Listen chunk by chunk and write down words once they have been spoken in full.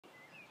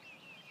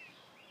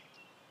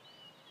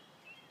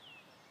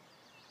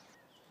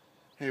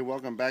Hey,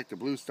 welcome back to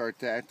Blue Star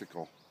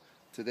Tactical.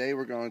 Today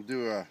we're going to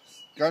do a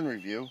gun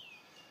review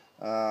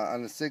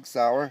on the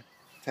Sauer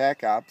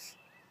Tacops.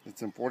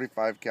 It's in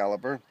 .45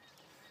 caliber.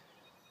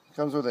 It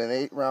comes with an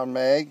 8-round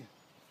mag,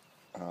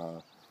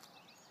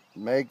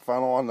 mag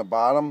funnel on the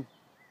bottom,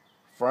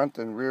 front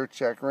and rear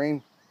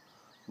checkering,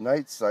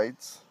 night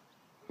sights,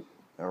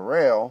 a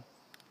rail,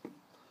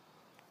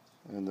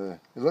 and it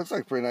looks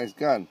like a pretty nice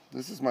gun.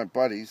 This is my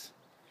buddy's.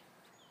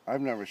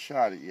 I've never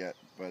shot it yet,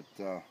 but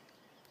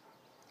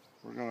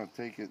we're going to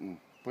take it and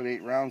put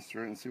 8 rounds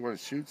through it and see what it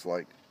shoots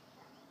like.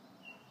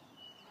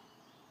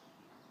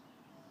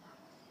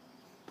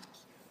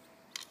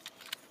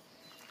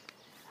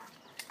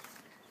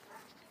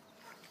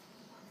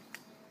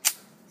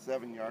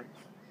 Seven yards.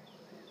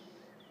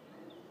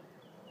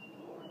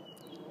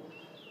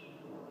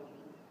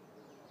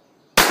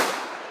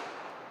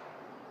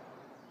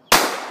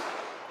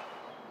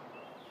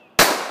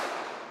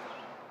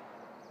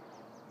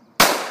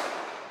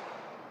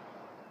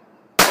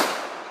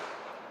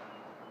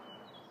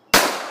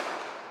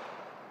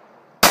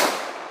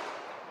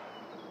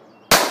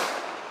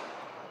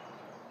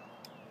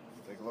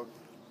 Take a look.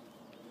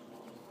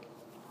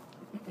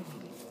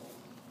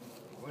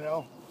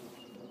 Well,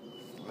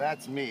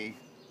 that's me.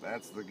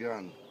 That's the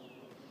gun.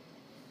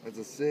 That's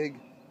a SIG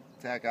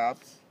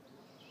Tacops.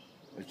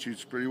 It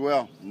shoots pretty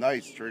well.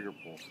 Nice trigger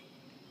pull.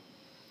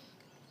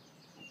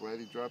 Glad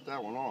he dropped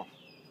that one off.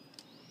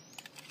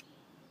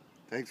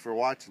 Thanks for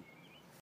watching.